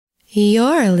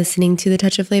You're listening to the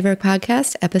Touch of Flavor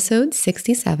podcast, episode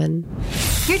 67.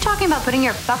 You're talking about putting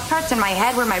your fuck parts in my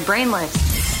head where my brain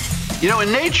lives. You know,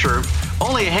 in nature,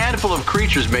 only a handful of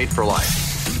creatures mate for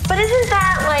life. But isn't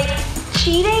that, like,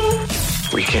 cheating?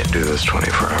 We can't do this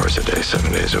 24 hours a day,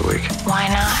 7 days a week. Why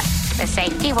not? The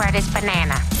safety word is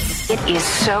banana. It is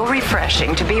so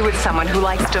refreshing to be with someone who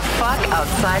likes to fuck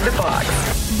outside the box.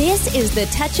 This is the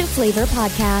Touch of Flavor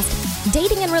podcast.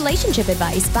 Dating and relationship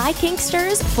advice by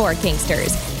Kinksters for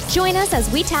Kinksters. Join us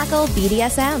as we tackle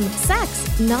BDSM,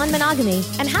 sex, non-monogamy,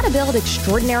 and how to build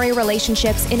extraordinary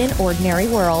relationships in an ordinary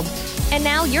world. And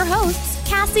now your hosts,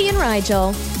 Cassie and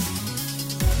Rigel.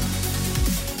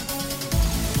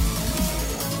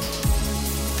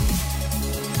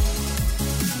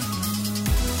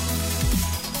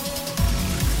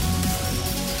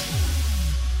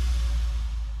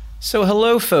 So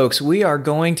hello, folks. We are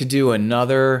going to do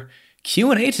another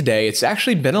Q&A today. It's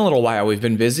actually been a little while. We've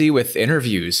been busy with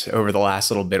interviews over the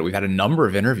last little bit. We've had a number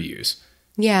of interviews.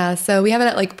 Yeah, so we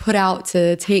haven't put out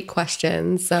to take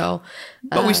questions. So,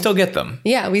 but we still get them.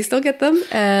 Yeah, we still get them,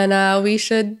 and we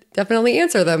should definitely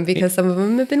answer them because some of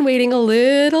them have been waiting a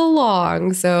little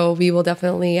long. So we will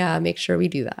definitely make sure we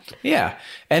do that. Yeah,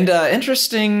 and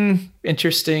interesting.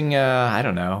 I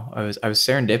don't know. I was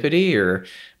serendipity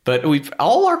But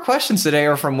all our questions today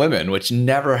are from women, which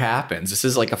never happens. This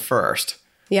is like a first.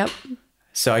 Yep.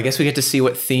 So I guess we get to see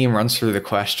what theme runs through the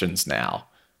questions now.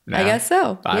 I guess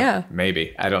so. Yeah.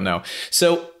 Maybe. I don't know.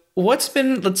 So let's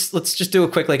just do a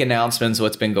quick announcements.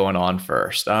 What's been going on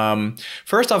first?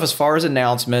 First off, as far as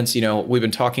announcements, we've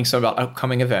been talking some about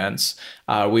upcoming events.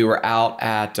 We were out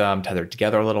at Tethered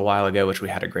Together a little while ago, which we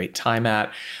had a great time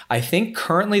at. I think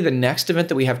currently the next event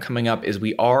that we have coming up is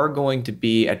we are going to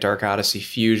be at Dark Odyssey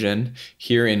Fusion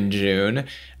here in June.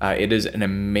 It is an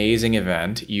amazing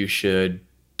event. You should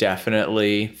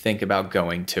definitely think about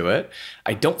going to it.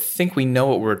 I don't think we know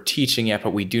what we're teaching yet,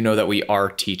 but we do know that we are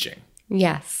teaching.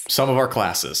 Yes. Some of our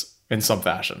classes in some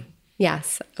fashion.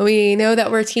 Yes. We know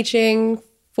that we're teaching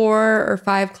 4 or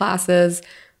 5 classes,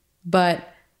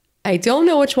 but I don't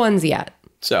know which ones yet.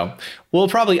 So we'll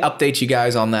probably update you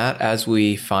guys on that as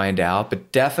we find out,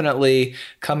 but definitely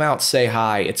come out, say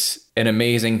hi. It's an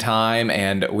amazing time,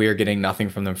 and we're getting nothing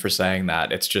from them for saying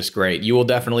that. It's just great. You will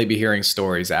definitely be hearing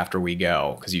stories after we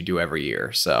go because you do every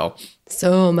year. So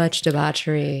much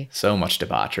debauchery. So much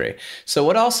debauchery. So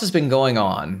what else has been going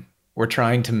on? We're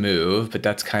trying to move, but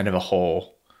that's kind of a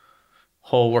whole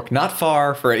work. Not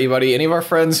far for anybody. Any of our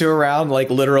friends who are around,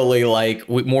 literally,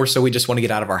 more so we just want to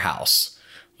get out of our house.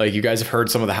 You guys have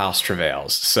heard some of the house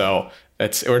travails. So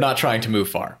we're not trying to move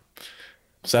far.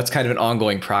 So that's kind of an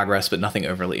ongoing progress, but nothing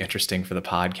overly interesting for the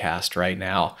podcast right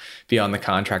now. Beyond the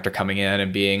contractor coming in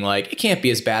and being like, it can't be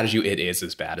as bad as you. It is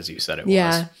as bad as you said it was.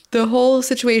 Yeah. The whole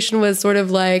situation was sort of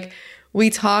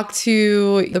we talked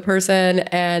to the person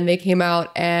and they came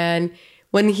out, and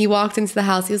when he walked into the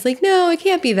house, he was like, no, it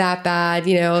can't be that bad.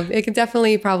 It could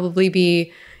definitely probably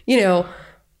be,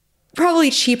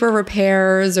 probably cheaper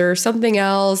repairs or something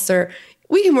else, or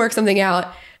we can work something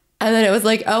out. And then it was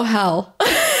like, oh, hell,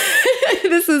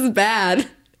 this is bad.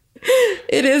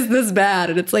 It is this bad.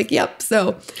 And it's like, yep.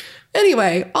 So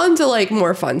anyway, on to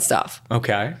more fun stuff.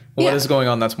 Okay. What is going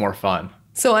on that's more fun?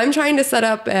 So I'm trying to set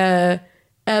up a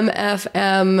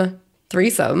MFM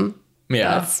threesome.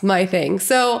 Yeah. That's my thing.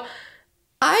 So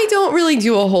I don't really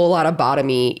do a whole lot of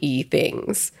bottomy-y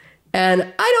things. And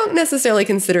I don't necessarily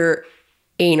consider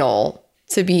anal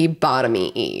to be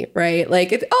bottomy-y,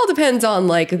 right? It all depends on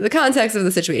the context of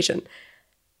the situation.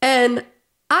 And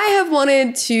I have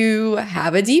wanted to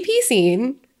have a DP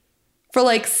scene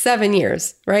for 7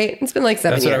 years, right? It's been 7 years.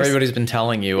 That's what everybody's been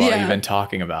telling you while you've been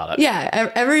talking about it.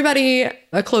 Yeah, everybody,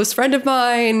 a close friend of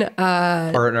mine,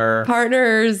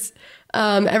 partners,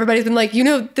 everybody's been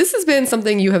this has been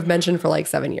something you have mentioned for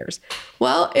 7 years.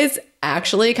 Well, it's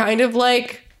actually kind of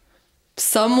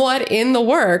somewhat in the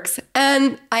works.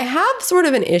 And I have sort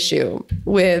of an issue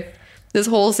with this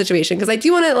whole situation because I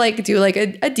do want to do a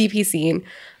DP scene.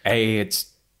 Hey, it's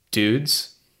dudes.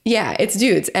 Yeah, it's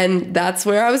dudes. And that's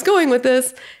where I was going with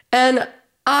this. And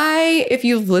if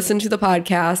you've listened to the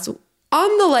podcast,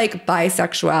 on the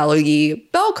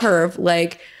bisexuality bell curve,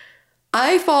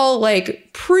 I fall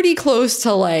pretty close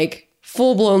to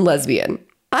full-blown lesbian.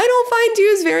 I don't find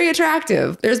dudes very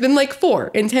attractive. There's been 4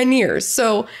 in 10 years.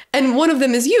 So, and one of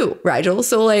them is you, Rigel.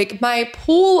 So my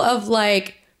pool of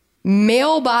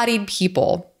male-bodied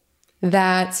people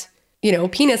that,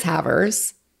 penis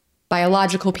havers,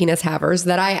 biological penis havers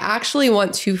that I actually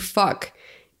want to fuck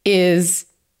is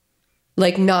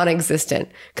non-existent.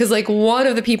 Because one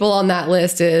of the people on that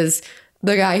list is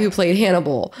the guy who played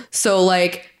Hannibal. So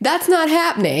like that's not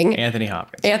happening. Anthony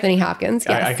Hopkins. Anthony Hopkins.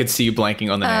 Yes. I could see you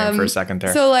blanking on the name for a second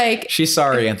there. So like, she's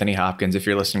sorry, Anthony Hopkins, if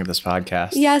you're listening to this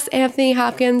podcast. yes, Anthony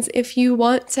Hopkins, if you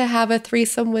want to have a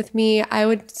threesome with me, I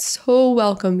would so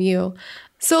welcome you.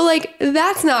 So like,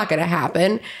 that's not going to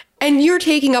happen. And you're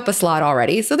taking up a slot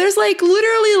already. So there's like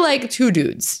literally like 2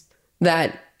 dudes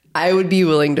that I would be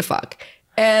willing to fuck.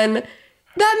 And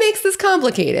that makes this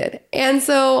complicated. And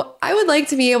so I would like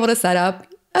to be able to set up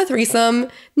a threesome,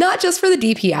 not just for the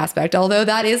DP aspect, although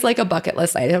that is like a bucket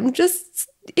list item. Just,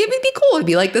 it would be cool to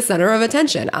be like the center of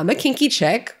attention. I'm a kinky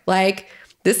chick. Like,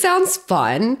 this sounds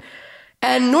fun.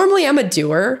 And normally I'm a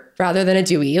doer rather than a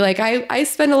doer. Like, I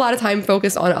spend a lot of time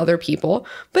focused on other people.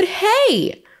 But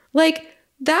hey, like,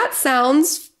 that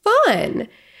sounds fun. And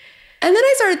then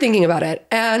I started thinking about it.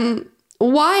 And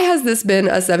why has this been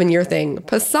a 7-year thing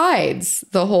besides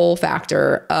the whole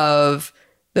factor of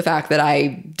the fact that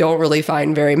I don't really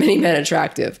find very many men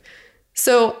attractive?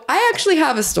 So I actually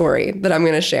have a story that I'm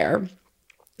going to share.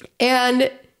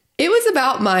 And it was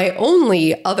about my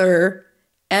only other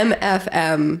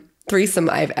MFM threesome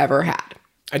I've ever had.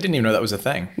 I didn't even know that was a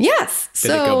thing. Yes.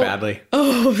 Did it go badly?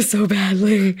 Oh, so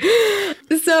badly.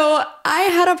 So I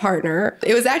had a partner.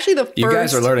 It was actually the first. You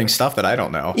guys are learning stuff that I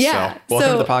don't know. Yeah. So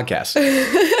welcome to the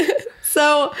podcast.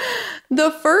 So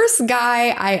the first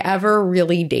guy I ever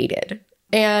really dated,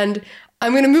 and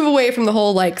I'm going to move away from the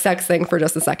whole like sex thing for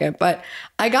just a second, but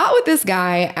I got with this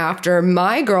guy after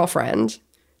my girlfriend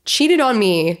cheated on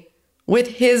me with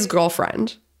his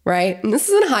girlfriend, right? And this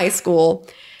is in high school.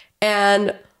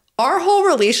 And our whole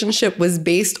relationship was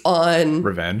based on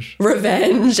revenge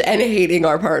and hating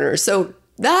our partners. So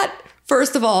that,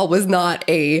 first of all, was not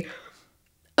a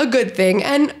good thing.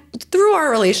 And through our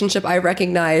relationship, I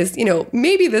recognized,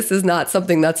 maybe this is not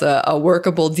something that's a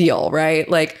workable deal, right?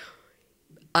 Like,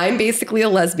 I'm basically a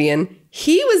lesbian.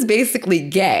 He was basically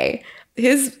gay.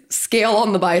 His scale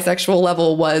on the bisexual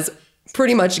level was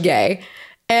pretty much gay.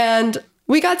 And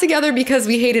we got together because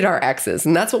we hated our exes,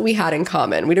 and that's what we had in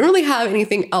common. We didn't really have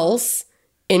anything else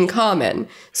in common.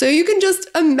 So you can just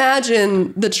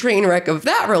imagine the train wreck of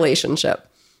that relationship.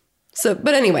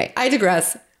 But anyway, I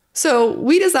digress. So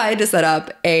we decided to set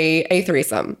up a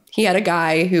threesome. He had a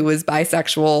guy who was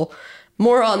bisexual,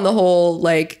 more on the whole,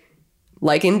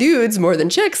 liking dudes more than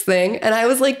chicks thing. And I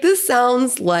was like, this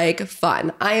sounds like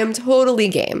fun. I am totally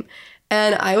game.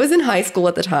 And I was in high school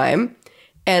at the time.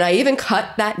 And I even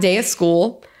cut that day of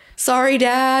school. Sorry,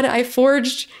 Dad, I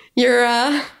forged your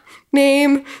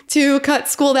name to cut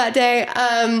school that day.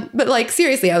 But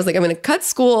seriously, I was like, I'm going to cut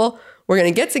school. We're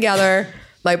going to get together.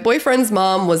 My boyfriend's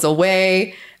mom was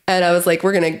away. And I was like,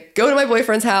 we're going to go to my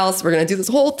boyfriend's house. We're going to do this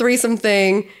whole threesome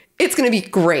thing. It's going to be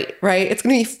great, right? It's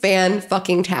going to be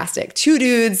fan-fucking-tastic. 2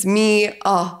 dudes, me.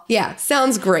 Oh, yeah,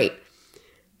 sounds great.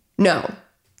 No,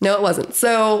 it wasn't.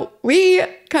 So we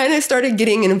kind of started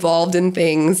getting involved in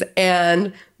things,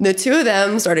 and the 2 of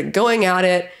them started going at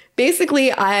it.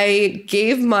 Basically, I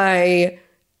gave my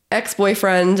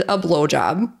ex-boyfriend a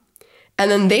blowjob,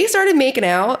 and then they started making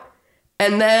out,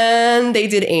 and then they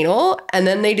did anal, and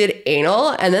then they did anal,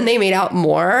 and then they made out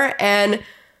more. And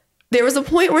there was a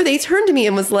point where they turned to me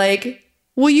and was like,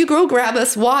 will you go grab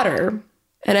us water?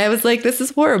 And I was like, this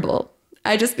is horrible.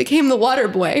 I just became the water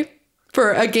boy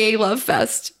for a gay love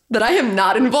fest that I am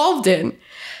not involved in.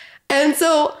 And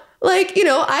so,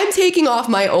 I'm taking off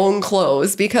my own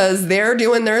clothes because they're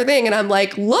doing their thing. And I'm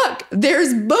like, look,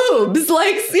 there's boobs.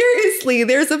 Seriously,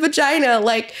 there's a vagina.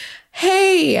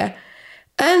 Hey.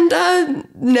 And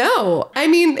no, I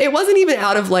mean, it wasn't even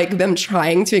out of them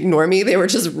trying to ignore me. They were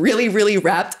just really, really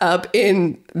wrapped up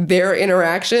in their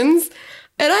interactions.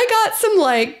 And I got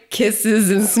some kisses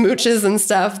and smooches and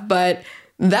stuff, but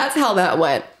that's how that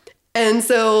went. And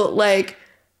so that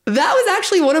was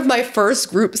actually one of my first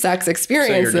group sex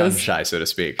experiences. So you're gun shy, so to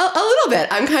speak. A little bit.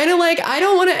 I'm kind of I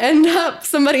don't want to end up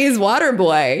somebody's water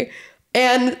boy.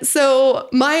 And so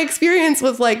my experience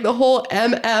with the whole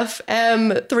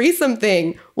MFM threesome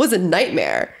thing was a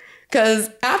nightmare, because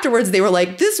afterwards they were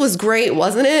like, this was great,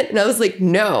 wasn't it? And I was like,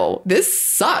 no, this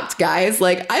sucked, guys.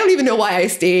 I don't even know why I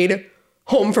stayed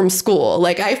home from school.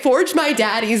 I forged my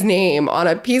daddy's name on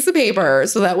a piece of paper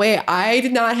so that way I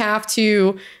did not have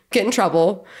to get in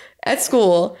trouble at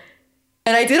school.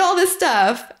 And I did all this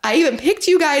stuff. I even picked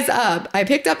you guys up. I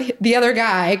picked up the other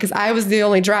guy because I was the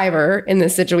only driver in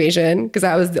this situation because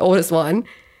I was the oldest one.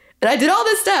 And I did all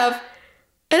this stuff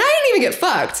and I didn't even get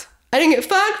fucked. I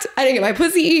didn't get my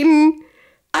pussy eaten.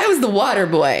 I was the water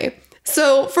boy.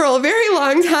 So for a very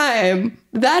long time,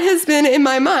 that has been in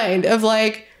my mind of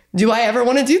do I ever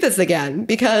want to do this again?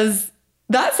 Because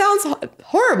that sounds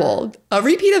horrible. A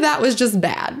repeat of that was just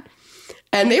bad.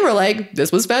 And they were like,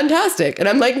 this was fantastic. And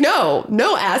I'm like, no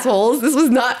assholes. This was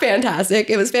not fantastic.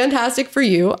 It was fantastic for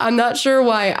you. I'm not sure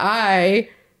why I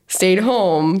stayed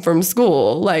home from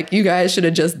school. Like, you guys should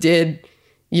have just did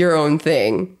your own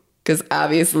thing. Because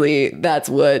obviously that's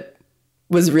what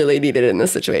was really needed in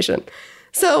this situation.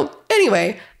 So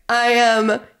anyway, I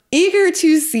am eager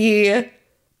to see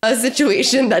a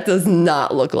situation that does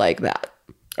not look like that.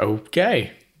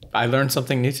 Okay. I learned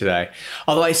something new today.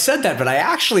 Although I said that, but I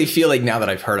actually feel like now that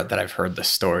I've heard it, that I've heard this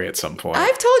story at some point.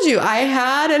 I've told you I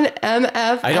had an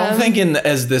MFM. I don't think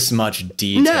as this much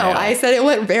detail. No, I said it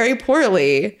went very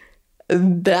poorly.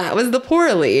 That was the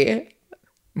poorly.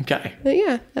 Okay. But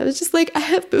yeah, I was just like, I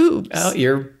have boobs. Well,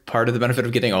 you're part of the benefit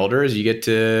of getting older is you get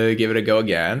to give it a go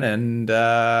again and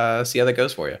see how that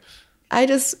goes for you. I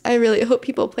really hope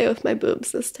people play with my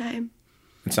boobs this time.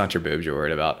 It's not your boobs you're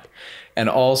worried about. And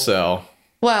also...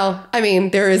 Well, I mean,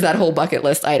 there is that whole bucket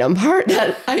list item part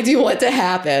that I do want to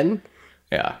happen.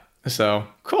 Yeah. So,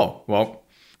 cool. Well,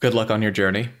 good luck on your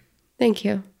journey. Thank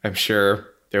you. I'm sure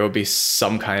there will be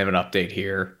some kind of an update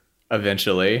here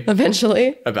eventually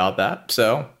about that.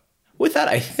 So, with that,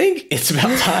 I think it's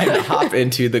about time to hop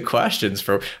into the questions.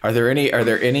 Are there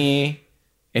any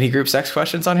group sex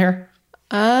questions on here?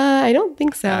 I don't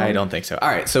think so. I don't think so. All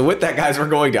right. So, with that, guys, we're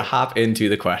going to hop into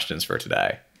the questions for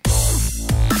today.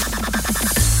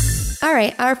 All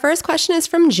right, our first question is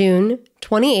from June,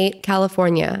 28,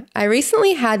 California. I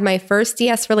recently had my first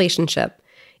DS relationship.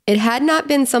 It had not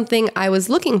been something I was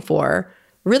looking for,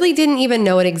 really didn't even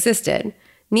know it existed.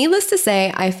 Needless to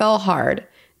say, I fell hard.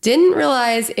 Didn't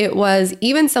realize it was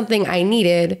even something I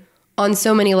needed on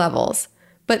so many levels.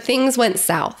 But things went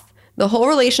south. The whole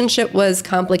relationship was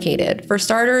complicated. For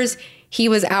starters, he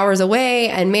was hours away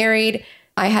and married.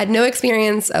 I had no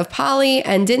experience of poly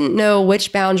and didn't know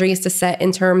which boundaries to set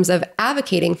in terms of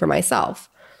advocating for myself.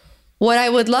 What I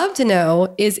would love to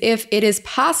know is if it is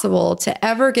possible to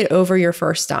ever get over your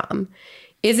first dom.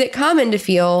 Is it common to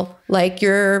feel like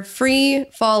you're free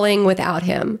falling without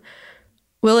him?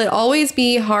 Will it always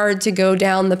be hard to go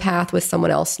down the path with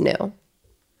someone else new?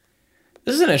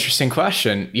 This is an interesting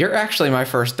question. You're actually my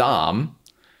first dom,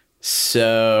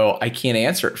 so I can't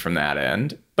answer it from that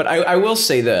end. But I will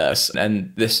say this,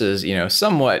 and this is,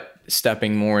 somewhat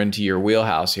stepping more into your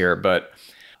wheelhouse here, but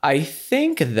I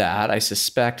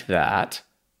suspect that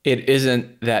it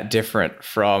isn't that different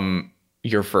from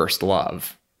your first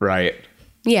love, right?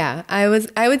 Yeah, I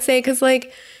would say, because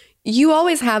you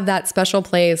always have that special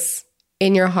place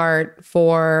in your heart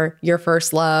for your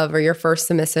first love or your first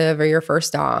submissive or your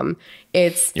first dom.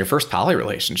 It's your first poly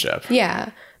relationship.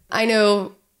 Yeah. I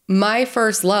know my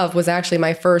first love was actually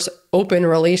my first open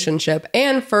relationship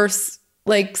and first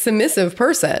submissive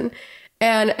person.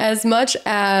 And as much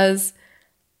as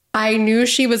I knew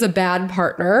she was a bad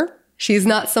partner, she's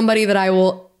not somebody that I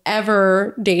will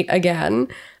ever date again.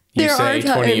 You say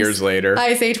 20 years later.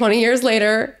 I say 20 years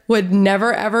later, would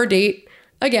never ever date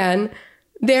again.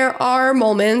 There are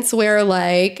moments where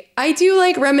I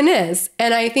do reminisce.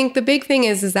 And I think the big thing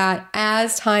is that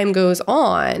as time goes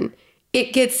on,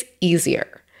 it gets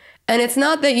easier. And it's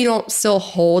not that you don't still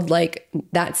hold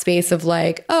that space of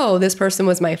oh, this person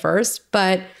was my first,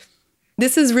 but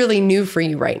this is really new for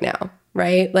you right now,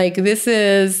 right? This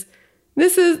is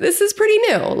pretty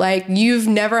new. You've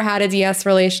never had a DS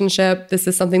relationship. This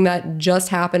is something that just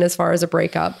happened as far as a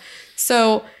breakup.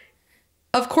 So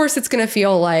of course it's going to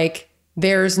feel like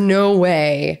there's no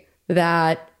way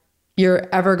that you're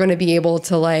ever going to be able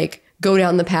to go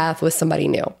down the path with somebody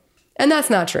new. And that's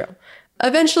not true.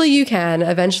 Eventually you can.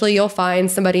 Eventually you'll find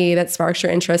somebody that sparks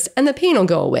your interest and the pain will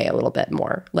go away a little bit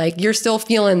more. You're still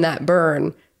feeling that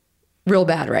burn real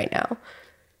bad right now.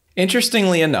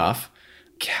 Interestingly enough,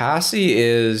 Cassie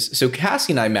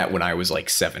and I met when I was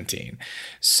 17.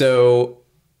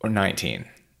 Or 19.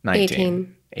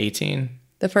 18.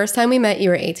 The first time we met, you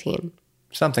were 18.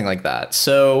 Something like that.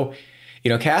 So,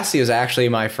 Cassie was actually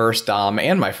my first dom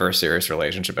and my first serious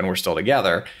relationship, and we're still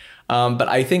together. But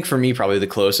I think for me, probably the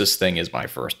closest thing is my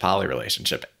first poly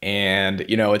relationship. And,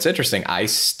 it's interesting. I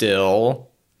still,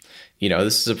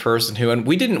 this is a person who, and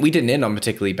we didn't end on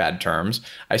particularly bad terms.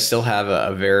 I still have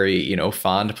a very,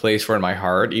 fond place for in my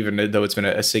heart, even though it's been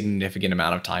a significant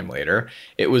amount of time later.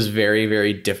 It was very,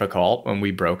 very difficult when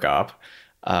we broke up.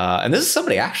 And this is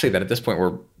somebody actually that at this point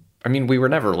we were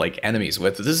never enemies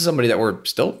with. This is somebody that we're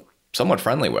still somewhat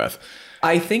friendly with.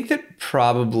 I think that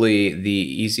probably the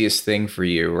easiest thing for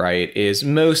you, right, is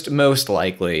most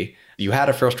likely You had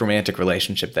a first romantic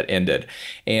relationship that ended.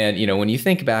 And, you know, when you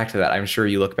think back to that, I'm sure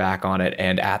you look back on it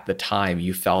and at the time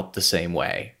you felt the same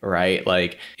way, right?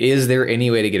 Like, is there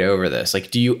any way to get over this?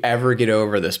 Like, do you ever get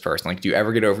over this person? Like, do you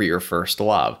ever get over your first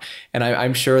love? And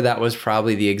I'm sure that was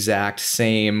probably the exact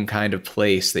same kind of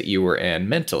place that you were in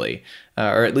mentally,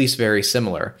 or at least very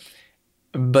similar.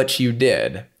 But you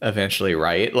did eventually,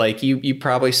 right? Like you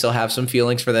probably still have some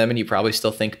feelings for them, and you probably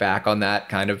still think back on that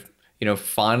kind of, you know,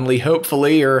 fondly,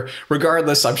 hopefully, or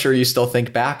regardless, I'm sure you still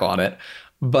think back on it.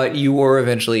 But you were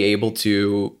eventually able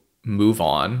to move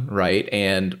on, right?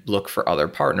 And look for other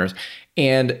partners.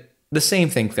 And the same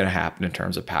thing's going to happen in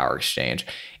terms of power exchange.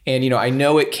 And, you know, I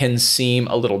know it can seem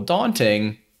a little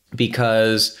daunting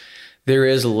because there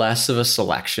is less of a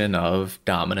selection of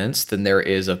dominance than there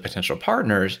is of potential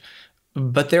partners.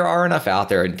 But there are enough out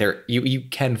there, and you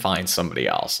can find somebody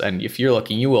else. And if you're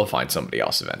looking, you will find somebody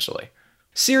else eventually.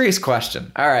 Serious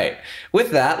question. All right.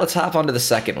 With that, let's hop on to the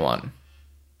second one.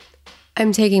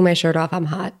 I'm taking my shirt off. I'm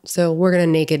hot. So we're going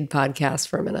to naked podcast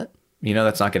for a minute. You know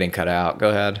that's not getting cut out. Go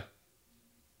ahead.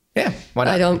 Yeah, why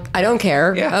not? I don't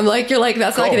care. Yeah. I'm like, you're like,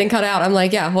 that's Cool. not getting cut out. I'm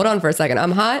like, yeah, hold on for a second.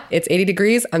 I'm hot. It's 80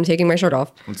 degrees. I'm taking my shirt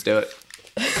off. Let's do it.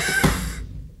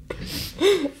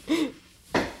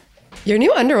 Your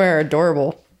new underwear are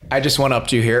adorable. I just went up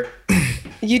to you here.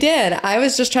 You did. I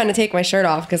was just trying to take my shirt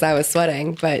off because I was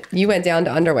sweating, but you went down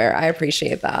to underwear. I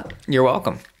appreciate that. You're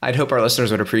welcome. I'd hope our listeners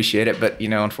would appreciate it, but, you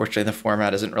know, unfortunately the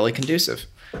format isn't really conducive.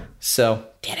 So,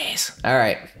 titties. All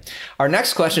right. Our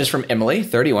next question is from Emily,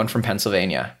 31, from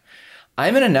Pennsylvania.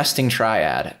 I'm in a nesting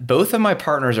triad. Both of my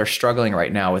partners are struggling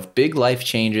right now with big life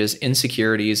changes,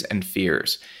 insecurities, and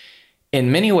fears.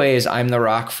 In many ways, I'm the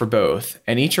rock for both,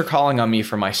 and each are calling on me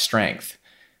for my strength.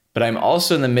 But I'm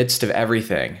also in the midst of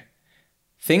everything.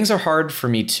 Things are hard for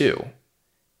me too.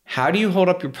 How do you hold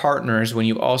up your partners when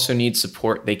you also need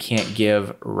support they can't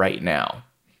give right now?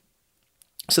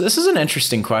 So this is an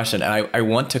interesting question, and I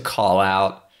want to call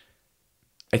out,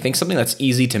 I think, something that's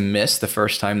easy to miss the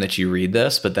first time that you read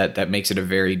this, but that makes it a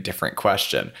very different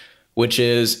question, which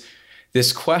is,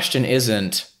 this question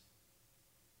isn't,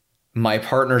 my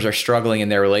partners are struggling in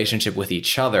their relationship with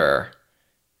each other,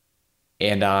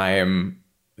 and I'm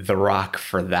the rock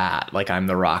for that. Like, I'm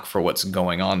the rock for what's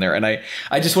going on there. And I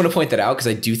just want to point that out because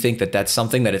I do think that that's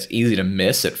something that it's easy to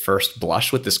miss at first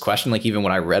blush with this question. Like, even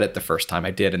when I read it the first time I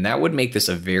did, and that would make this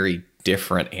a very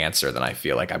different answer than I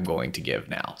feel like I'm going to give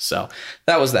now. So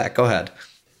that was that. Go ahead.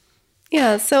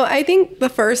 Yeah. So I think the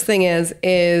first thing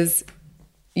is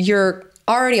you're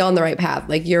already on the right path.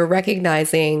 Like, you're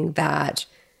recognizing that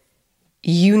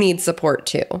you need support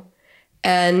too.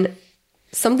 And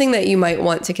something that you might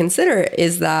want to consider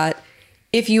is that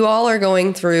if you all are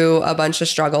going through a bunch of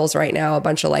struggles right now, a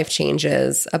bunch of life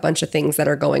changes, a bunch of things that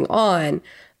are going on,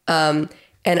 and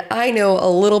I know a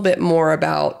little bit more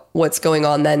about what's going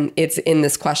on than it's in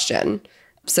this question.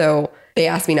 So they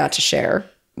asked me not to share.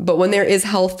 But when there is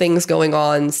health things going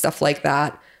on, stuff like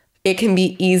that, it can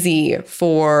be easy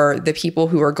for the people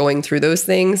who are going through those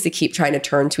things to keep trying to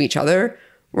turn to each other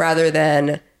rather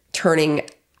than turning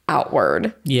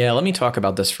outward. Yeah, let me talk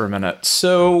about this for a minute.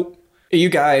 So you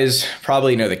guys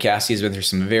probably know that Cassie has been through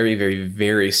some very, very,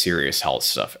 very serious health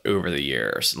stuff over the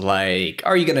years. Like,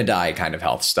 are you going to die kind of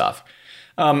health stuff.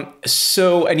 And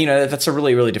you know, that's a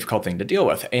really, really difficult thing to deal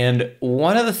with. And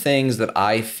one of the things that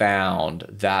I found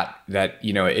that,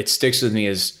 you know, it sticks with me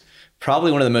is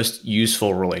probably one of the most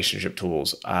useful relationship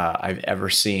tools I've ever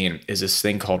seen is this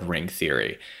thing called ring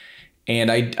theory.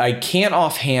 And I can't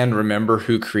offhand remember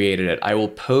who created it. I will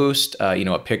post,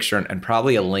 a picture and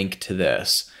probably a link to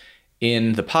this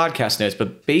in the podcast notes.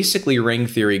 But basically, ring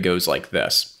theory goes like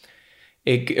this.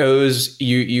 It goes,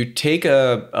 you take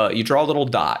you draw a little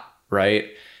dot, right?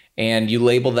 And you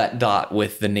label that dot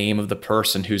with the name of the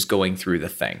person who's going through the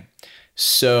thing.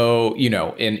 So, you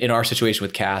know, in our situation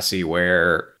with Cassie,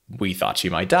 where we thought she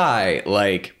might die,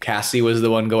 like, Cassie was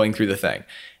the one going through the thing.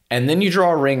 And then you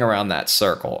draw a ring around that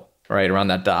circle, right, around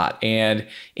that dot. And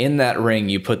in that ring,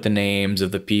 you put the names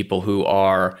of the people who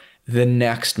are the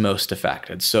next most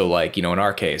affected. So, like, you know, in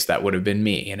our case, that would have been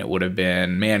me, and it would have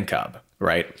been Man Cub,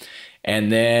 right?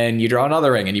 And then you draw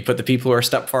another ring and you put the people who are a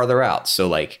step farther out. So,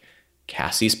 like,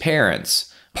 Cassie's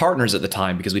parents, partners at the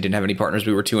time, because we didn't have any partners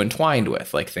we were too entwined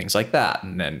with, like things like that.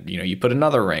 And then, you know, you put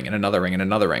another ring and another ring and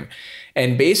another ring.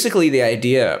 And basically the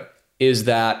idea is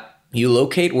that you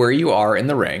locate where you are in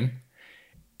the ring,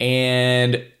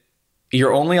 and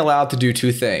you're only allowed to do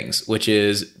two things, which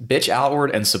is bitch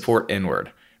outward and support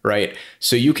inward, right?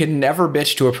 So you can never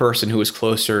bitch to a person who is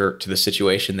closer to the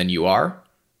situation than you are,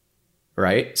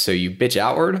 right? So you bitch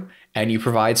outward and you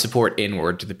provide support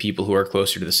inward to the people who are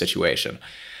closer to the situation.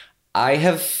 I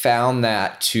have found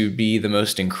that to be the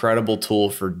most incredible tool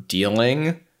for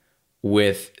dealing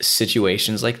with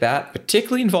situations like that,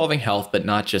 particularly involving health, but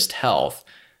not just health.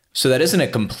 So that isn't a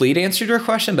complete answer to your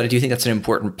question, but I do think that's an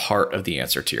important part of the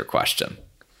answer to your question.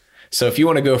 So if you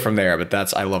want to go from there,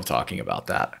 but I love talking about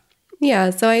that. Yeah.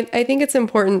 So I think it's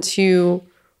important to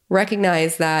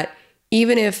recognize that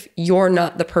even if you're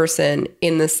not the person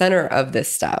in the center of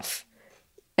this stuff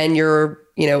and you're,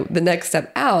 the next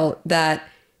step out, that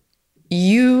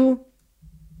you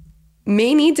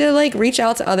may need to reach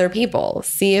out to other people,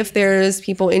 see if there's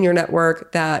people in your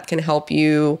network that can help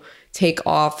you take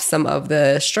off some of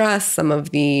the stress,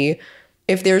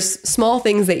 if there's small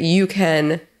things that you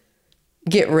can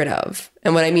get rid of.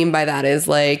 And what I mean by that is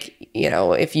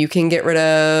if you can get rid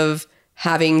of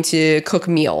having to cook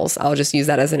meals, I'll just use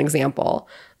that as an example.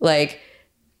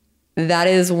 That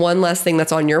is one less thing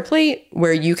that's on your plate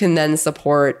where you can then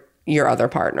support your other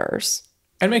partners.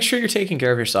 And make sure you're taking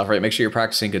care of yourself, right? Make sure you're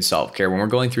practicing good self-care. When we're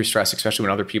going through stress, especially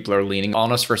when other people are leaning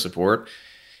on us for support,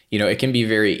 it can be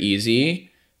very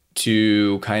easy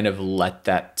to kind of let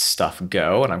that stuff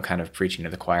go. And I'm kind of preaching to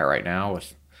the choir right now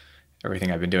with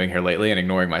everything I've been doing here lately and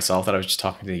ignoring myself that I was just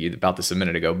talking to you about this a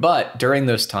minute ago. But during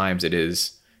those times, it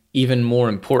is even more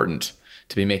important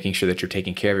to be making sure that you're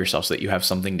taking care of yourself so that you have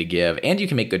something to give and you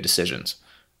can make good decisions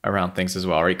around things as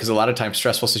well, right? Because a lot of times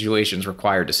stressful situations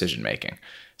require decision making.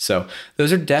 So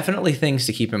those are definitely things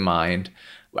to keep in mind.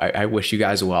 I wish you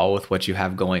guys well with what you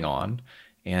have going on.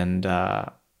 And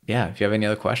if you have any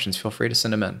other questions, feel free to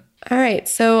send them in. All right.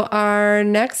 So our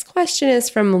next question is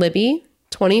from Libby,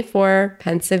 24,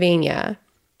 Pennsylvania.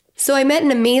 So I met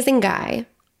an amazing guy,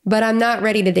 but I'm not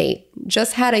ready to date.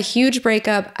 Just had a huge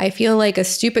breakup. I feel like a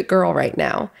stupid girl right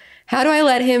now. How do I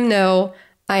let him know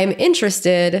I am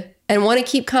interested and want to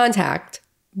keep contact,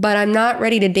 but I'm not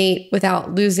ready to date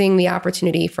without losing the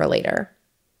opportunity for later?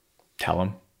 Tell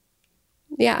him.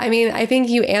 Yeah, I think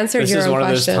you answered your own questions. This is one of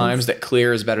those times that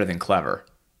clear is better than clever,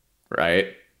 right?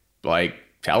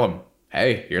 Tell him,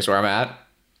 hey, here's where I'm at.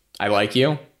 I like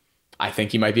you. I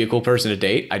think you might be a cool person to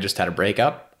date. I just had a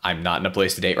breakup. I'm not in a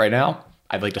place to date right now.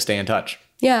 I'd like to stay in touch.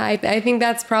 Yeah, I think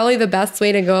that's probably the best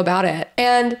way to go about it.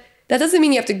 And that doesn't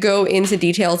mean you have to go into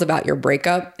details about your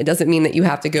breakup. It doesn't mean that you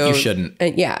have to go. You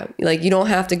shouldn't. Yeah. You don't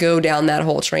have to go down that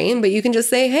whole train, but you can just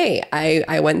say, hey,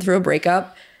 I went through a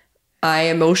breakup. I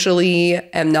emotionally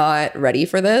am not ready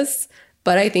for this,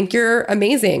 but I think you're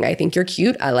amazing. I think you're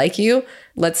cute. I like you.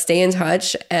 Let's stay in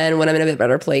touch. And when I'm in a bit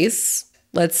better place,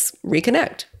 let's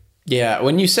reconnect. Yeah.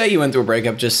 When you say you went through a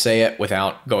breakup, just say it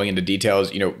without going into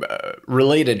details.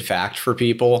 Related fact for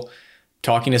people.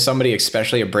 Talking to somebody,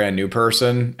 especially a brand new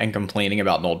person, and complaining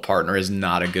about an old partner is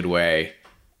not a good way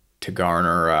to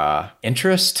garner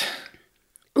interest.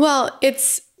 Well,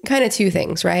 it's kind of two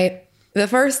things, right? The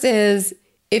first is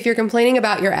if you're complaining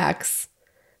about your ex,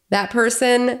 that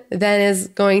person then is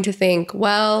going to think,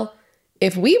 well,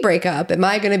 if we break up, am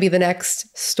I going to be the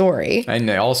next story? And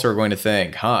they also are going to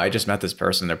think, I just met this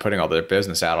person. They're putting all their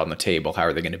business out on the table. How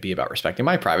are they going to be about respecting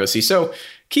my privacy? So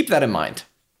keep that in mind.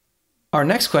 Our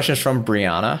next question is from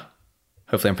Brianna.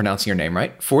 Hopefully I'm pronouncing your name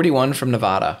right. 41 from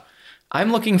Nevada.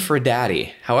 I'm looking for a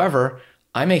daddy. However,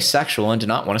 I'm asexual and do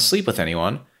not want to sleep with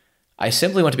anyone. I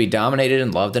simply want to be dominated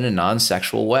and loved in a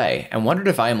non-sexual way and wondered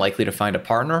if I am likely to find a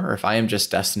partner or if I am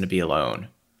just destined to be alone.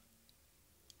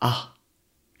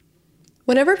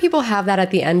 Whenever people have that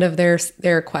at the end of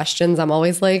their questions, I'm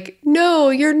always like, no,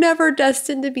 you're never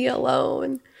destined to be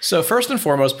alone. So first and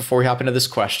foremost, before we hop into this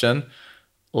question,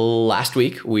 last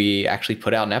week, we actually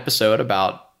put out an episode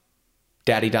about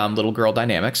daddy dom little girl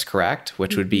dynamics, correct?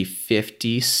 Which would be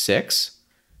 56.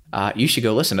 You should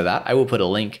go listen to that. I will put a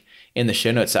link in the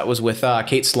show notes. That was with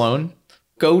Kate Sloan.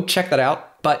 Go check that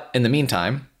out. But in the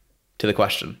meantime, to the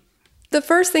question. The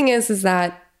first thing is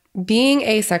that being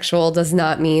asexual does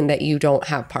not mean that you don't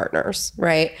have partners,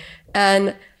 right?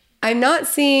 And I'm not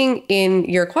seeing in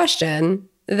your question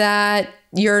that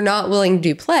you're not willing to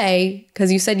do play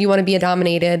because you said you want to be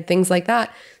dominated, things like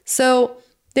that. So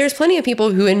there's plenty of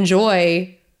people who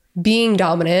enjoy being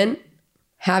dominant,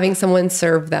 having someone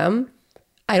serve them.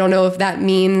 I don't know if that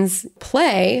means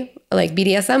play, like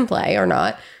BDSM play or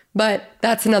not, but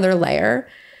that's another layer.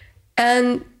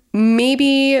 And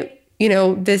maybe,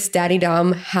 this daddy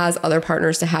dom has other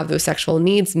partners to have those sexual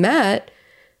needs met.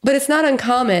 But it's not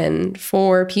uncommon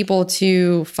for people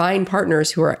to find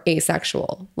partners who are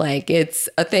asexual. It's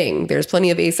a thing. There's plenty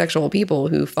of asexual people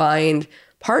who find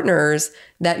partners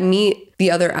that meet the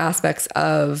other aspects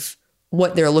of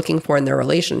what they're looking for in their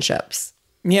relationships.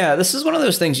 Yeah, this is one of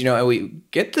those things, we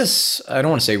get this, I don't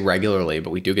want to say regularly,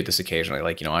 but we do get this occasionally.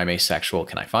 I'm asexual.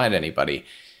 Can I find anybody?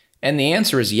 And the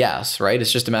answer is yes, right?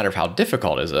 It's just a matter of how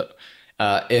difficult is it.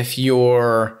 If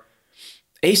you're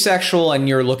asexual and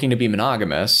you're looking to be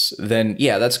monogamous, then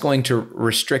yeah, that's going to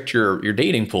restrict your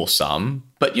dating pool some,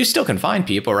 but you still can find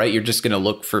people, right? You're just going to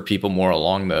look for people more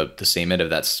along the same end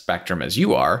of that spectrum as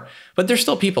you are, but there's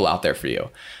still people out there for you.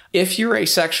 If you're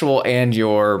asexual and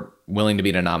you're willing to be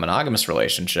in a non-monogamous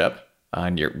relationship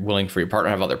and you're willing for your partner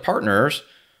to have other partners,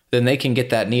 then they can get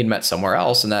that need met somewhere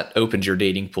else, and that opens your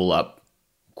dating pool up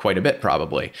quite a bit,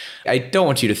 probably. I don't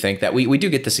want you to think that we do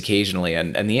get this occasionally,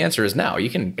 and the answer is no. You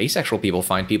can, asexual people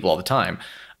find people all the time.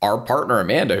 Our partner,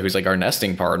 Amanda, who's like our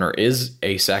nesting partner, is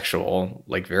asexual,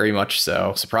 like very much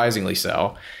so, surprisingly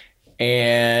so.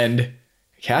 And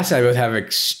Cass and I both have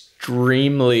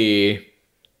extremely...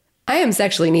 I am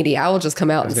sexually needy. I will just come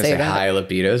out and say that. High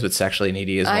libidos, but sexually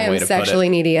needy is one way to put it. I am sexually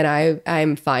needy, and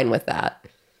I'm fine with that.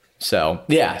 So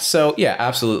yeah,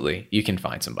 absolutely. You can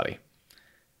find somebody.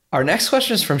 Our next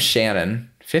question is from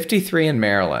Shannon, 53 in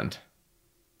Maryland.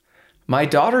 My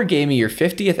daughter gave me your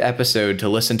 50th episode to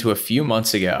listen to a few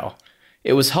months ago.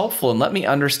 It was helpful and let me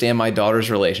understand my daughter's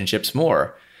relationships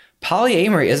more.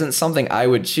 Polyamory isn't something I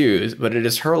would choose, but it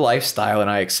is her lifestyle and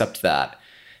I accept that.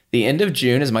 The end of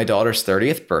June is my daughter's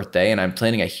 30th birthday and I'm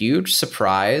planning a huge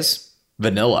surprise,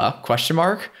 vanilla,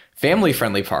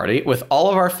 family-friendly party with all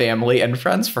of our family and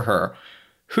friends for her.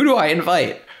 Who do I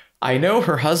invite? I know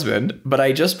her husband, but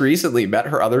I just recently met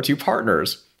her other two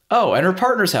partners. Oh, and her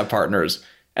partners have partners.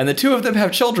 And the two of them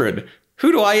have children.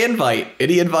 Who do I invite?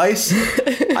 Any advice?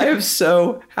 I am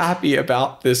so happy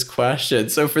about this question.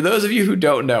 So for those of you who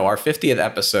don't know, our 50th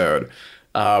episode,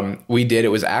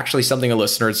 it was actually something a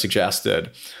listener had suggested,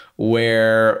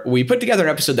 where we put together an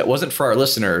episode that wasn't for our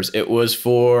listeners. It was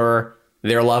for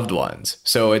their loved ones.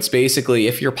 So it's basically,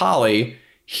 if you're poly,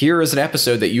 here is an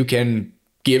episode that you can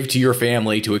give to your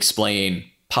family to explain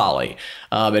poly.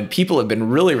 And people have been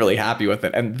really, really happy with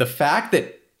it. And the fact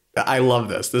that I love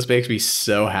this makes me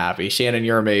so happy. Shannon,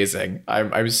 you're amazing.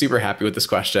 I'm super happy with this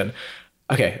question.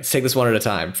 Okay, let's take this one at a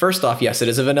time. First off, yes, it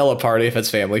is a vanilla party if it's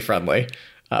family friendly.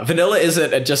 Vanilla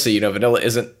isn't, and just so you know, vanilla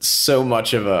isn't so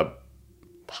much of a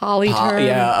poly term,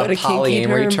 a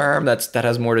polyamory term that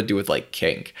has more to do with like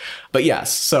kink. But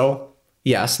yes,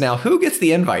 now who gets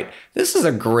the invite? This is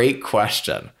a great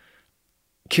question.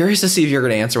 Curious to see if you're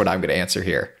going to answer what I'm going to answer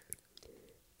here.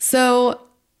 So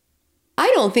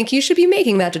I don't think you should be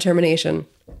making that determination.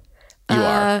 You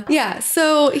are. Yeah.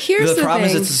 So here's the problem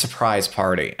thing. is it's a surprise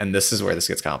party, and this is where this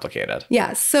gets complicated.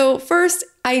 Yeah. So first,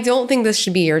 I don't think this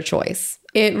should be your choice.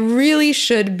 It really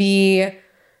should be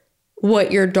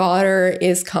what your daughter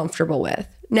is comfortable with.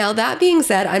 Now, that being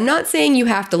said, I'm not saying you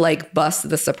have to like bust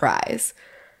the surprise.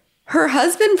 Her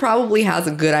husband probably has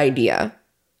a good idea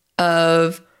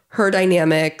of her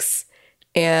dynamics.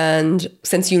 And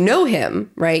since you know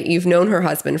him, right, you've known her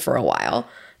husband for a while,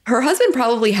 her husband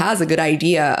probably has a good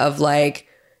idea of like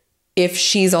if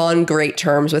she's on great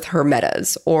terms with her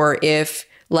metas or if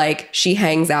like she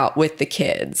hangs out with the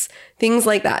kids, things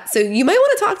like that. So you might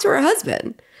want to talk to her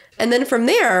husband. And then from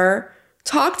there,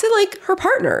 talk to like her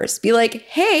partners. Be like,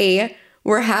 hey,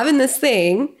 we're having this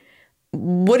thing.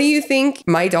 What do you think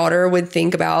my daughter would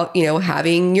think about,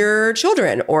 having your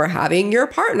children or having your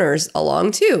partners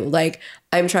along too? Like,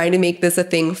 I'm trying to make this a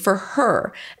thing for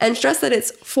her and stress that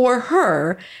it's for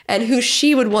her and who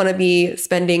she would want to be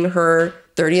spending her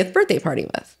 30th birthday party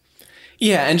with.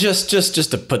 Yeah, and just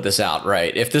to put this out,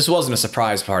 right? If this wasn't a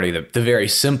surprise party, the very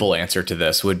simple answer to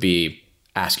this would be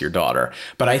ask your daughter.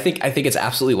 But I think it's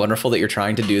absolutely wonderful that you're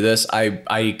trying to do this.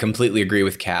 I completely agree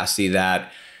with Cassie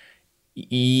that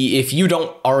if you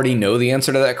don't already know the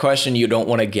answer to that question, you don't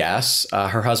want to guess.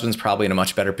 Her husband's probably in a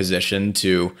much better position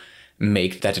to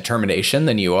make that determination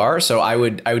than you are. So I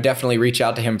would definitely reach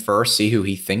out to him first, see who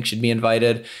he thinks should be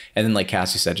invited. And then like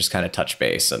Cassie said, just kind of touch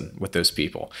base with those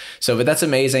people. So, but that's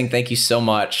amazing. Thank you so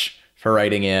much for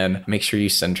writing in. Make sure you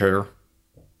send her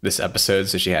this episode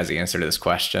so she has the answer to this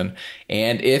question.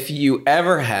 And if you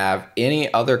ever have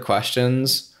any other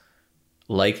questions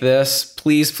like this,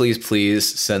 please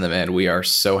send them in. We are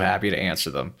so happy to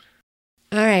answer them.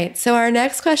 All right. So our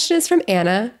next question is from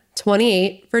Anna,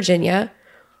 28, Virginia.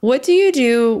 What do you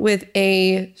do with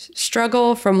a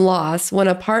struggle from loss when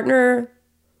a partner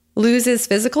loses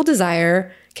physical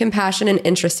desire, compassion, and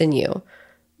interest in you,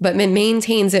 but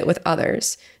maintains it with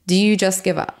others? Do you just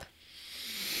give up?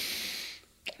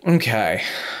 Okay.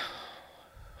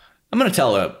 I'm going to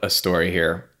tell a story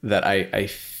here that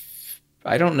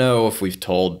I don't know if we've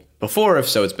told before. If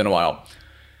so, it's been a while.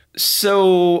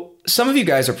 So some of you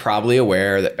guys are probably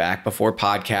aware that back before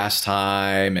podcast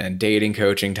time and dating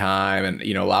coaching time and,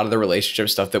 a lot of the relationship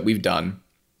stuff that we've done,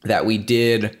 that we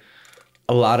did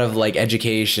a lot of like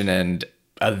education and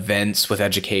events with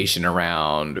education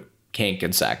around kink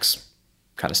and sex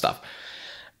kind of stuff.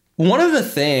 One of the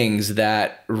things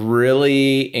that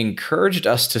really encouraged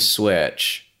us to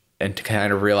switch and to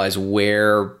kind of realize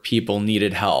where people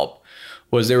needed help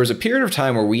was there was a period of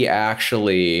time where we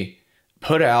actually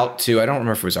put out to, I don't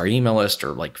remember if it was our email list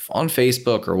or like on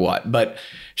Facebook or what, but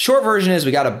short version is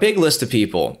we got a big list of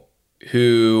people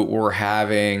who were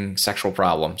having sexual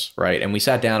problems, right? And we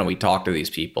sat down and we talked to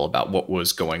these people about what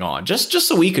was going on, just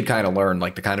so we could kind of learn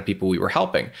like the kind of people we were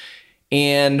helping.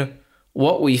 And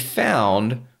what we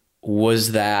found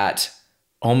was that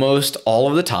almost all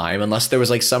of the time, unless there was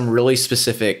like some really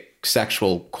specific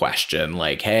sexual question,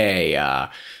 like, hey,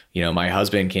 my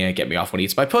husband can't get me off when he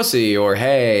eats my pussy, or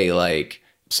hey, like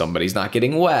somebody's not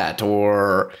getting wet,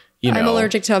 or I'm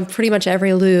allergic to pretty much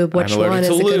every lube. Which one is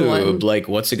a good one? Like,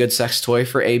 what's a good sex toy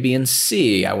for A, B, and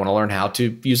C? I want to learn how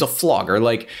to use a flogger.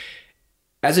 Like,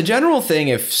 as a general thing,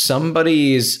 if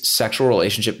somebody's sexual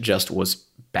relationship just was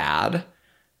bad,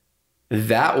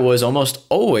 that was almost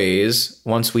always,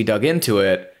 once we dug into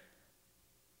it,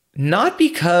 not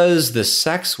because the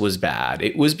sex was bad.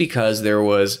 It was because there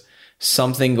was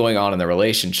something going on in the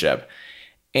relationship.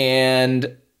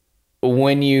 And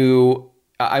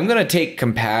I'm going to take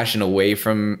compassion away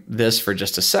from this for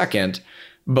just a second,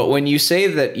 but when you say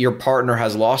that your partner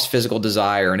has lost physical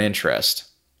desire and interest,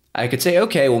 I could say,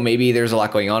 okay, well, maybe there's a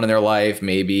lot going on in their life.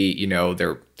 Maybe,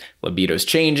 their libido's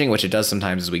changing, which it does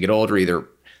sometimes as we get older, either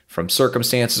from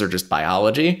circumstances or just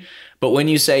biology. But when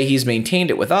you say he's maintained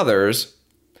it with others,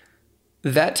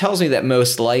 that tells me that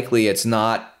most likely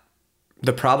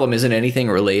the problem isn't anything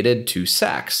related to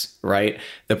sex, right?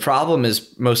 The problem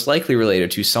is most likely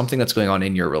related to something that's going on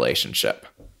in your relationship.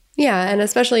 Yeah, and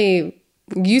especially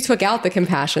you took out the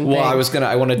compassion thing. Well, I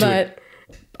wanted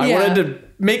to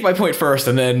make my point first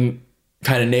and then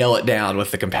kind of nail it down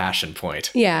with the compassion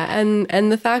point. Yeah,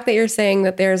 and the fact that you're saying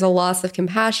that there's a loss of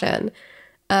compassion,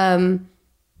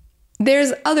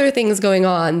 there's other things going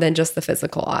on than just the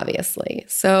physical, obviously.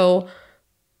 So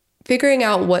figuring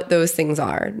out what those things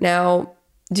are. Now,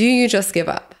 do you just give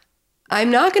up? I'm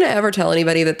not going to ever tell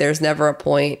anybody that there's never a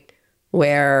point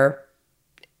where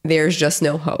there's just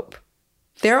no hope.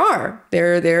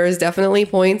 There is definitely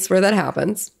points where that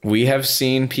happens. We have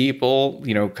seen people,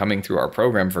 coming through our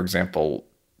program, for example,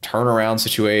 turn around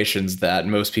situations that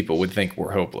most people would think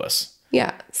were hopeless.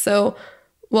 Yeah. So,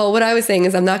 well, what I was saying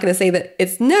is I'm not going to say that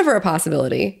it's never a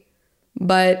possibility,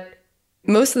 but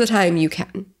most of the time you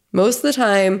can. Most of the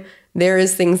time there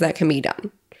is things that can be done.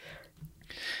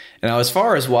 Now, as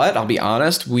far as I'll be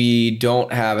honest, we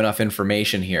don't have enough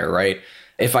information here, right?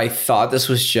 If I thought this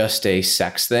was just a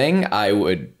sex thing, I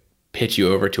would pitch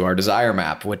you over to our Desire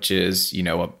Map, which is,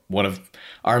 one of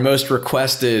our most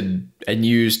requested and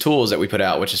used tools that we put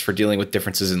out, which is for dealing with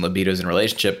differences in libidos in a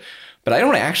relationship. But I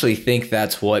don't actually think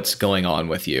that's what's going on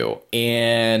with you.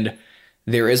 And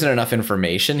there isn't enough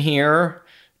information here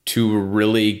to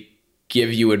really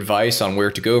give you advice on where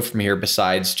to go from here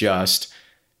besides just,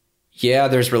 yeah,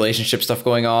 there's relationship stuff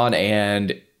going on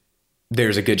and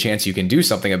there's a good chance you can do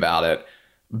something about it.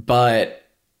 But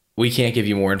we can't give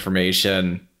you more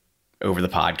information over the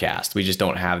podcast. We just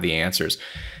don't have the answers.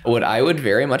 What I would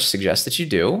very much suggest that you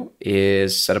do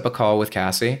is set up a call with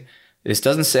Cassie. This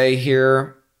doesn't say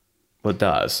here, well, it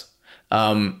does.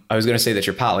 I was going to say that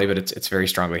you're poly, but it's very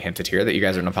strongly hinted here that you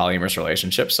guys are in a polyamorous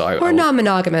relationship. So or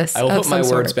non-monogamous. I will put my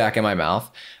words back in my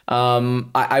mouth.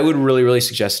 I would really, really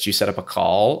suggest that you set up a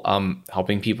call.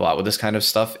 Helping people out with this kind of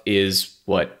stuff is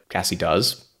what Cassie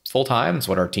does full time. It's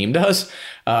what our team does.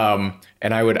 And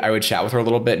I would chat with her a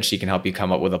little bit, and she can help you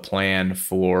come up with a plan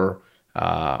for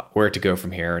where to go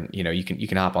from here. And you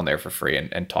can hop on there for free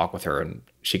and talk with her, and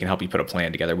she can help you put a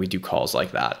plan together. We do calls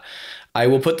like that. I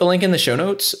will put the link in the show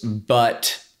notes,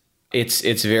 but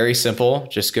it's very simple.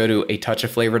 Just go to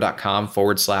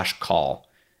atouchofflavor.com/call,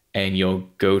 and you'll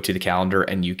go to the calendar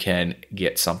and you can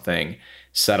get something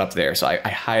set up there. So I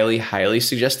highly, highly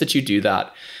suggest that you do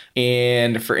that.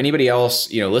 And for anybody else,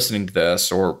 listening to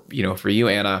this, or, for you,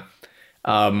 Anna,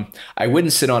 I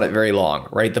wouldn't sit on it very long,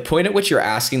 right? The point at which you're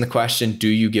asking the question, do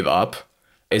you give up,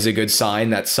 is a good sign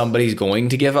that somebody's going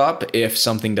to give up if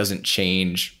something doesn't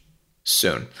change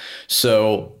soon.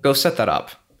 So go set that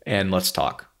up and let's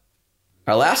talk.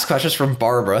 Our last question is from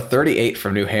Barbara, 38,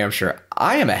 from New Hampshire.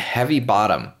 I am a heavy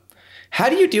bottom. How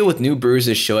do you deal with new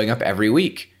bruises showing up every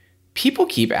week? People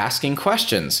keep asking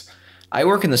questions. I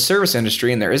work in the service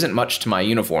industry and there isn't much to my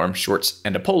uniform, shorts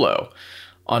and a polo.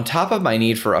 On top of my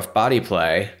need for rough body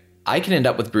play, I can end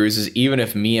up with bruises even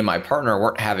if me and my partner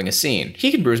weren't having a scene.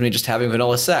 He can bruise me just having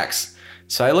vanilla sex.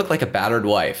 So I look like a battered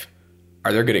wife.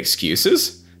 Are there good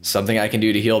excuses? something I can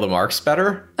do to heal the marks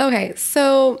better? Okay,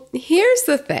 so here's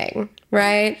the thing,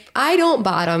 right? I don't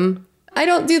bottom. I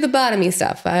don't do the bottomy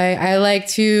stuff. I like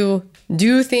to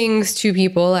do things to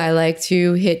people. I like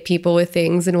to hit people with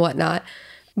things and whatnot.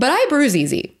 But I bruise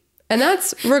easy. And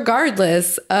that's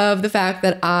regardless of the fact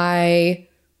that I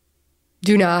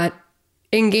do not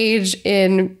engage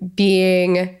in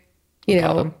being,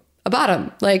 a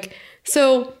bottom. Like,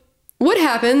 so what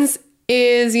happens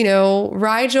is,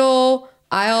 Rigel,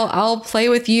 I'll play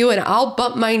with you and I'll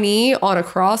bump my knee on a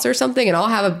cross or something and I'll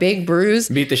have a big bruise.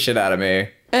 Beat the shit out of me.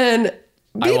 And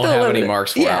I won't have any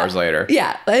marks 4 hours later.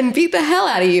 Yeah, and beat the hell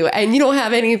out of you and you don't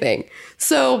have anything.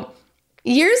 So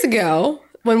years ago,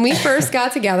 when we first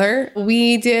got together,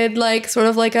 we did like sort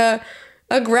of like a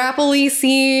grapple-y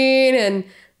scene and,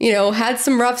 had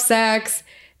some rough sex.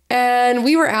 And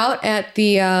we were out at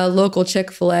the local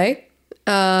Chick-fil-A.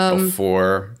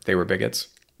 Before they were bigots?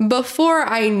 Before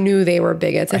I knew they were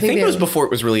bigots. I think it was before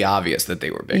it was really obvious that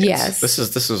they were bigots. Yes.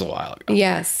 This was a while ago.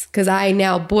 Yes, because I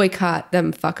now boycott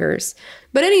them fuckers.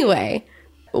 But anyway,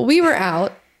 we were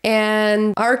out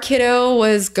and our kiddo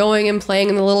was going and playing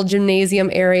in the little gymnasium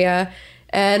area.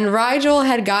 And Rigel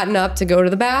had gotten up to go to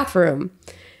the bathroom.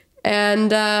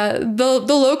 And the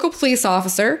local police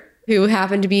officer, who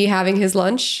happened to be having his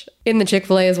lunch in the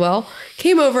Chick-fil-A as well,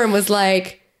 came over and was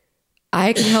like,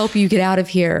 I can help you get out of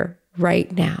here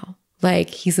right now. Like,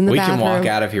 he's in the bathroom. We can walk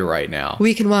out of here right now.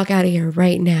 We can walk out of here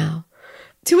right now.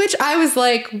 To which I was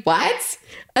like, what?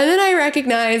 And then I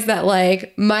recognized that,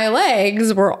 like, my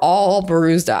legs were all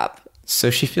bruised up. So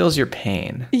she feels your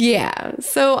pain. Yeah.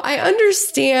 So I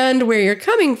understand where you're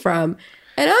coming from.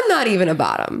 And I'm not even a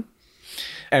bottom.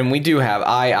 And we do have,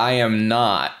 I am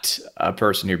not a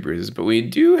person who bruises, but we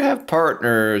do have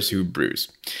partners who bruise.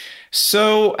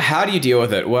 So how do you deal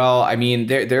with it? Well, I mean,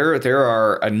 there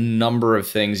are a number of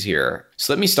things here.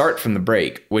 So let me start from the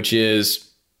break, which is,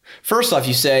 first off,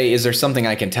 you say, is there something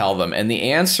I can tell them? And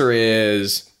the answer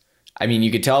is, I mean,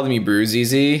 you could tell them you bruise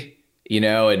easy,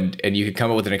 and you could come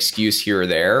up with an excuse here or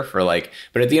there for like,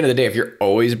 but at the end of the day, if you're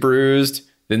always bruised,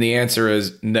 then the answer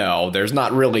is no, there's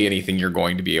not really anything you're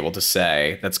going to be able to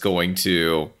say that's going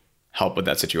to help with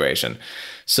that situation.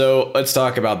 So let's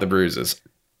talk about the bruises.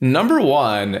 Number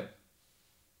one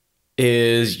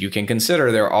is you can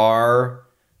consider there are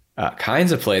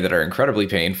kinds of play that are incredibly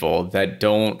painful that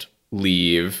don't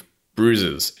leave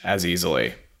bruises as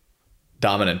easily.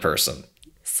 Dominant person.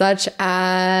 Such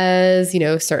as,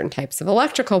 certain types of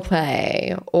electrical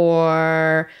play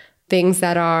or things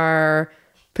that are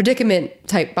predicament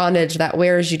type bondage that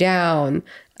wears you down.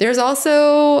 There's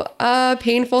also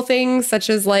painful things such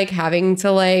as like having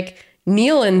to like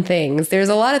kneel in things. There's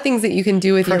a lot of things that you can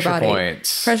do with your body.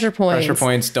 Pressure points. Pressure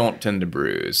points don't tend to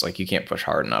bruise. Like you can't push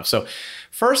hard enough. So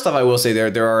first off, I will say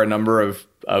there are a number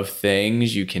of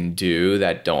things you can do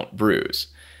that don't bruise.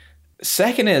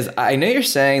 Second is, I know you're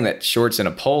saying that shorts and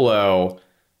a polo,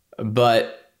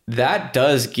 but that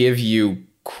does give you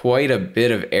quite a bit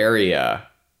of area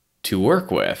to work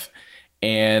with.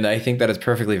 And I think that it's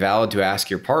perfectly valid to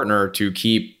ask your partner to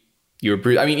keep your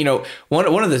bruise. I mean,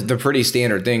 one of the pretty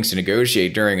standard things to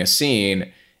negotiate during a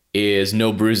scene is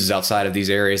no bruises outside of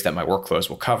these areas that my work clothes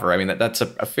will cover. I mean, that's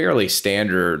a fairly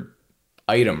standard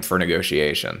item for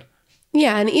negotiation.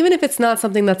 Yeah. And even if it's not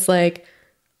something that's like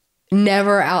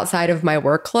never outside of my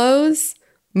work clothes,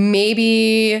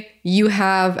 maybe you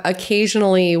have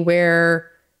occasionally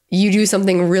where you do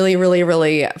something really, really,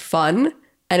 really fun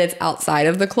and it's outside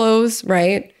of the clothes,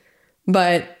 right?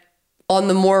 But on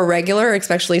the more regular,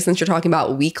 especially since you're talking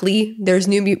about weekly, there's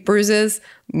new bruises.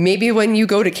 Maybe when you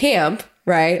go to camp,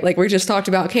 right? Like we just talked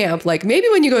about camp. Like maybe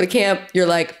when you go to camp, you're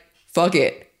like, fuck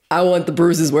it. I want the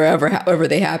bruises however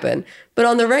they happen. But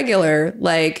on the regular,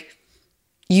 like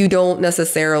you don't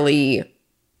necessarily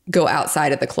go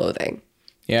outside of the clothing.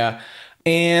 Yeah.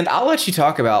 And I'll let you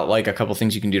talk about like a couple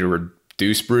things you can do to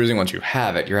reduce bruising once you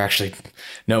have it. You're actually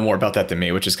know more about that than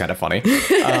me, which is kind of funny.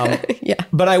 Yeah.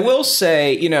 But I will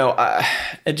say,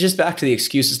 just back to the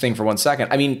excuses thing for 1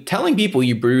 second. I mean, telling people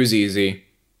you bruise easy,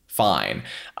 fine.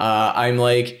 I'm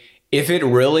like, if it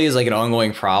really is like an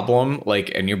ongoing problem,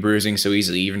 like, and you're bruising so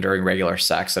easily, even during regular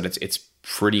sex, that it's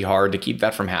pretty hard to keep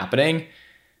that from happening,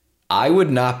 I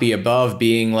would not be above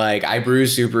being like, I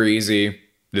bruise super easy.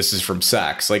 This is from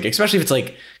sex. Like, especially if it's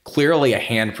like clearly a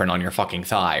handprint on your fucking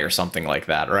thigh or something like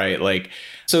that, right? Like,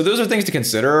 so those are things to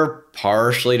consider.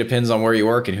 Partially depends on where you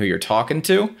work and who you're talking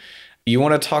to. You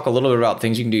want to talk a little bit about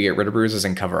things you can do to get rid of bruises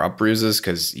and cover up bruises,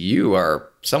 because you are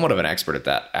somewhat of an expert at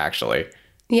that, actually.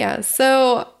 Yeah.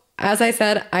 So as I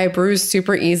said, I bruise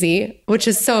super easy, which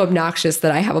is so obnoxious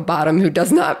that I have a bottom who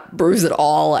does not bruise at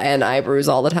all and I bruise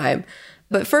all the time.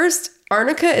 But first,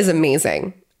 Arnica is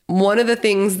amazing. One of the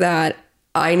things that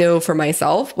I know for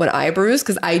myself when I bruise,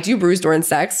 because I do bruise during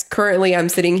sex. Currently, I'm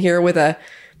sitting here with a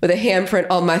handprint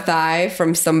on my thigh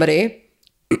from somebody.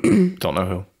 Don't know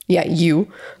who. Yeah,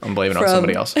 you. I'm blaming it on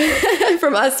somebody else.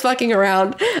 From us fucking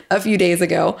around a few days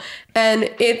ago. And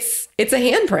it's a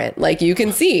handprint. Like, you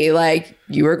can see, like,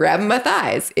 you were grabbing my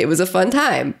thighs. It was a fun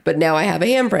time, but now I have a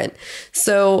handprint.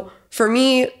 So for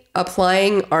me,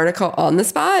 applying Arnica on the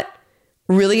spot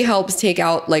really helps take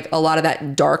out like a lot of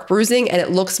that dark bruising, and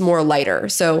it looks more lighter.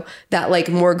 So that like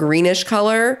more greenish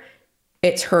color,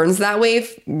 it turns that way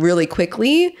really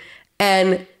quickly.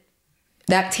 And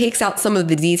that takes out some of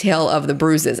the detail of the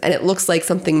bruises, and it looks like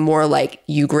something more like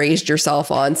you grazed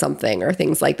yourself on something or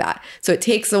things like that. So it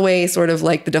takes away sort of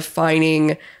like the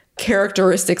defining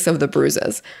characteristics of the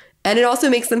bruises, and it also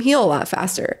makes them heal a lot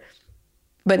faster.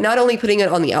 But not only putting it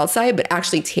on the outside, but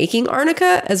actually taking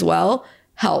Arnica as well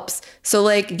helps. So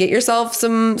like, get yourself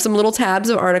some little tabs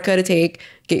of Arnica to take,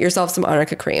 get yourself some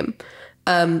Arnica cream.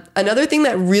 Another thing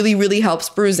that really, really helps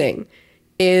bruising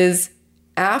is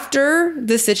after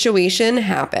the situation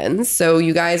happens, so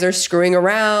you guys are screwing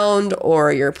around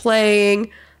or you're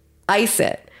playing, ice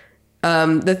it.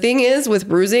 The thing is with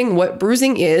bruising, what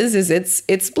bruising is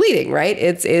it's bleeding, right?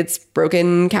 It's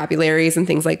broken capillaries and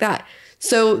things like that.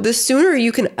 So the sooner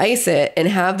you can ice it and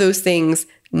have those things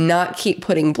not keep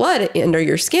putting blood under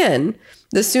your skin,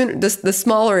 the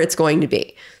smaller it's going to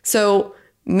be. So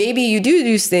maybe you do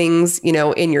these things,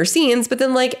 in your scenes, but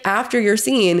then like after your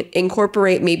scene,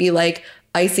 incorporate maybe like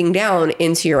icing down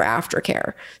into your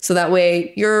aftercare. So that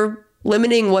way you're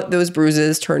limiting what those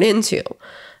bruises turn into.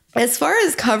 As far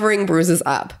as covering bruises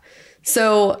up,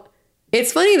 so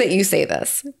it's funny that you say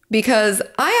this because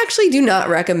I actually do not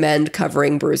recommend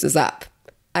covering bruises up.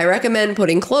 I recommend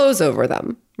putting clothes over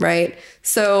them, right?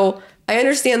 So I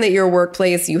understand that your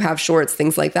workplace, you have shorts,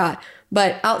 things like that.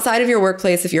 But outside of your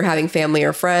workplace, if you're having family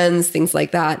or friends, things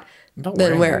like that,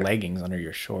 then wear leggings under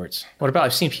your shorts. What about,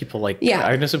 I've seen people I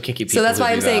know some kinky people. So that's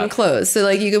why I'm saying clothes. So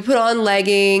like you could put on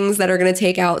leggings that are going to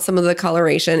take out some of the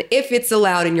coloration if it's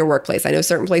allowed in your workplace. I know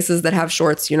certain places that have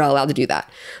shorts, you're not allowed to do that.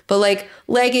 But like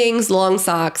leggings, long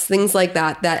socks, things like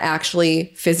that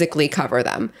actually physically cover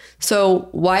them. So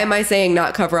why am I saying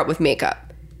not cover up with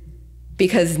makeup?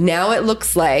 Because now it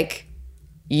looks like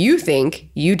you think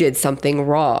you did something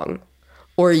wrong,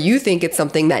 or you think it's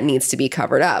something that needs to be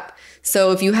covered up.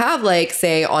 So if you have like,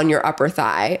 say on your upper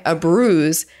thigh, a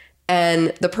bruise,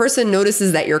 and the person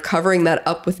notices that you're covering that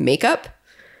up with makeup,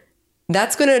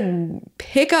 that's going to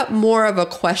pick up more of a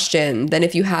question than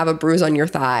if you have a bruise on your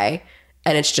thigh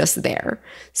and it's just there.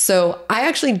 So I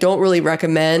actually don't really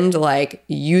recommend like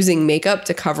using makeup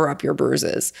to cover up your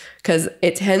bruises because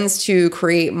it tends to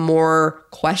create more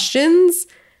questions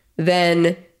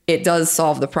than it does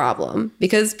solve the problem,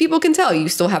 because people can tell you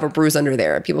still have a bruise under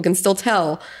there. People can still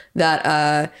tell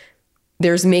that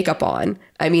there's makeup on.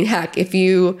 I mean, heck, if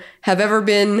you have ever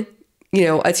been,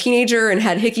 a teenager and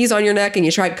had hickeys on your neck and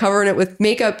you tried covering it with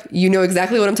makeup, you know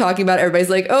exactly what I'm talking about. Everybody's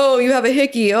like, oh, you have a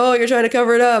hickey. Oh, you're trying to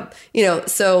cover it up.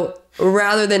 So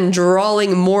rather than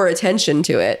drawing more attention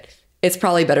to it, it's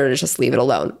probably better to just leave it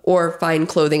alone or find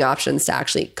clothing options to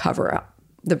actually cover up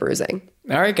the bruising.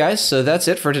 All right, guys. So that's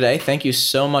it for today. Thank you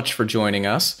so much for joining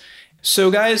us. So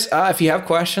guys, if you have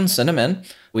questions, send them in.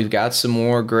 We've got some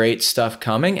more great stuff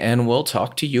coming, and we'll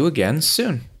talk to you again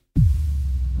soon.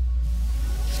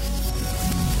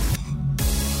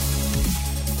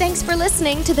 Thanks for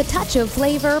listening to the Touch of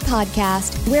Flavor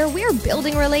podcast, where we're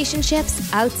building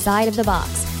relationships outside of the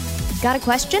box. Got a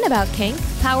question about kink,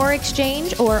 power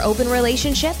exchange, or open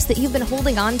relationships that you've been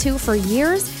holding on to for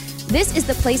years? This is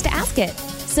the place to ask it.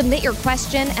 Submit your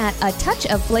question at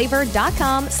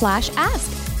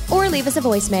atouchofflavor.com/ask or leave us a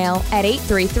voicemail at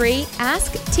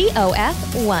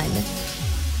 833-ASK-TOF1.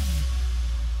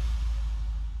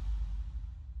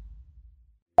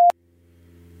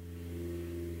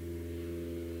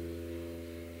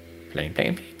 Plane.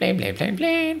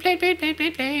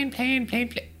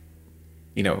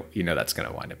 You know that's going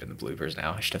to wind up in the bloopers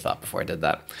now. I should have thought before I did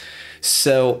that.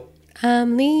 So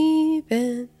I'm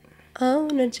leaving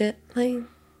on a jet plane.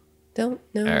 Don't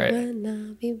know all right. when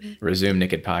I'll be back. Resume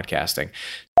naked podcasting.